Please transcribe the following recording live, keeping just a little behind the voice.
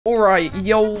Alright,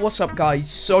 yo, what's up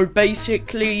guys? So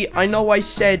basically, I know I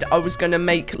said I was gonna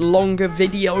make longer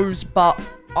videos, but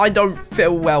I don't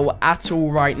feel well at all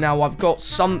right now. I've got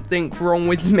something wrong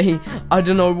with me. I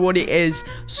don't know what it is.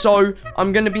 So,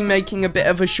 I'm going to be making a bit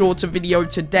of a shorter video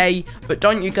today. But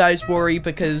don't you guys worry,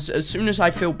 because as soon as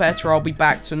I feel better, I'll be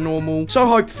back to normal. So,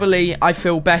 hopefully, I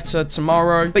feel better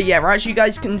tomorrow. But yeah, as you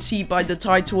guys can see by the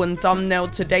title and thumbnail,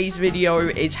 today's video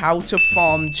is how to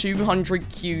farm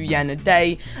 200 yen a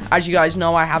day. As you guys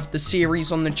know, I have the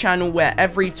series on the channel where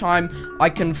every time I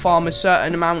can farm a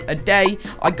certain amount a day,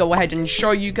 I go ahead and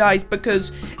show you guys,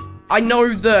 because I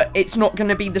know that it's not going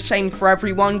to be the same for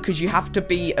everyone, because you have to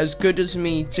be as good as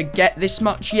me to get this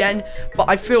much yen, but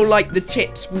I feel like the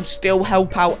tips will still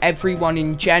help out everyone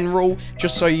in general,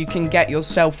 just so you can get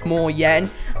yourself more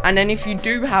yen. And then if you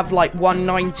do have like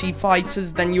 190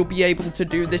 fighters, then you'll be able to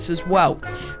do this as well.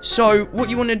 So what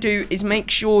you want to do is make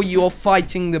sure you're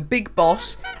fighting the big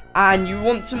boss, and you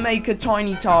want to make a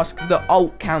tiny task that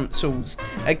alt cancels.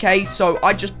 Okay, so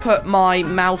I just put my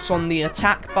mouse on the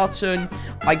attack button,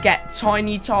 I get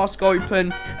tiny task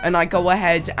open, and I go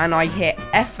ahead and I hit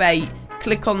F8,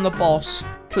 click on the boss,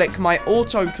 click my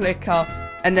auto clicker,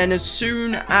 and then as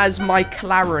soon as my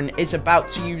Claren is about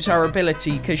to use her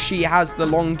ability, because she has the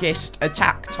longest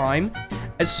attack time,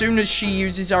 as soon as she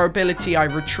uses her ability, I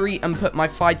retreat and put my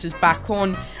fighters back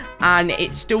on, and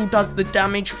it still does the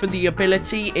damage for the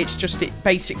ability. It's just it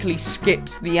basically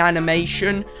skips the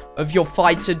animation of your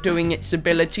fighter doing its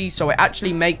ability, so it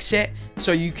actually makes it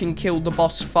so you can kill the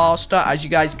boss faster. As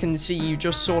you guys can see, you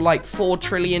just saw like 4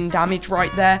 trillion damage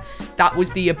right there. That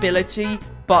was the ability,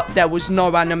 but there was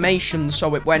no animation,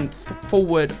 so it went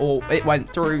forward, or it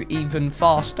went through even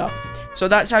faster. So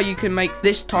that's how you can make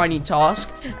this tiny task,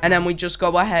 and then we just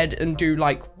go ahead and do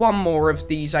like one more of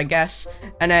these, I guess,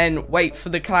 and then wait for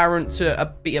the Claren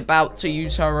to be about to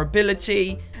use her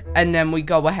ability, and then we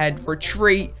go ahead,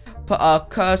 retreat, put our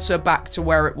cursor back to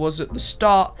where it was at the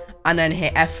start, and then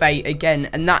hit F8 again,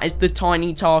 and that is the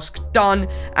tiny task done,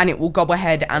 and it will go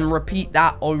ahead and repeat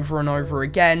that over and over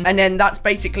again. And then that's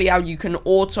basically how you can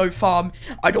auto farm.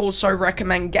 I'd also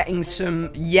recommend getting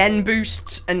some yen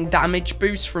boosts and damage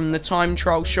boosts from the time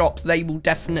trial shop. They will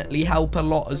definitely help a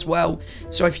lot as well,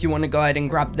 so if you want to go ahead and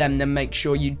grab them, then make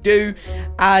sure you do,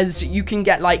 as you can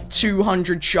get like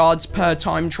 200 shards per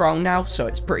time trial now, so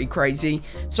it's pretty crazy.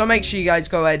 So make sure you guys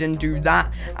go ahead and do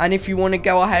that, and if you want to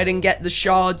go ahead and get the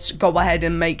shards, go ahead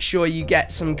and make sure you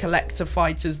get some collector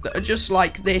fighters that are just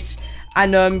like this.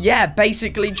 And yeah,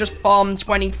 basically just farm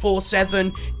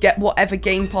 24/7, get whatever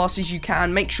game passes you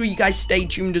can. Make sure you guys stay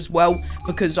tuned as well,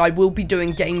 because I will be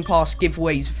doing game pass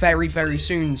giveaways very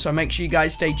soon, so make sure you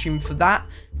guys stay tuned for that.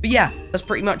 But yeah, that's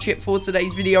pretty much it for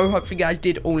today's video. Hopefully you guys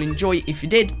did all enjoy. If you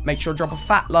did, make sure to drop a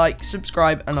fat like,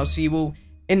 subscribe, and I'll see you all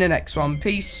in the next one.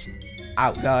 Peace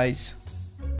out, guys.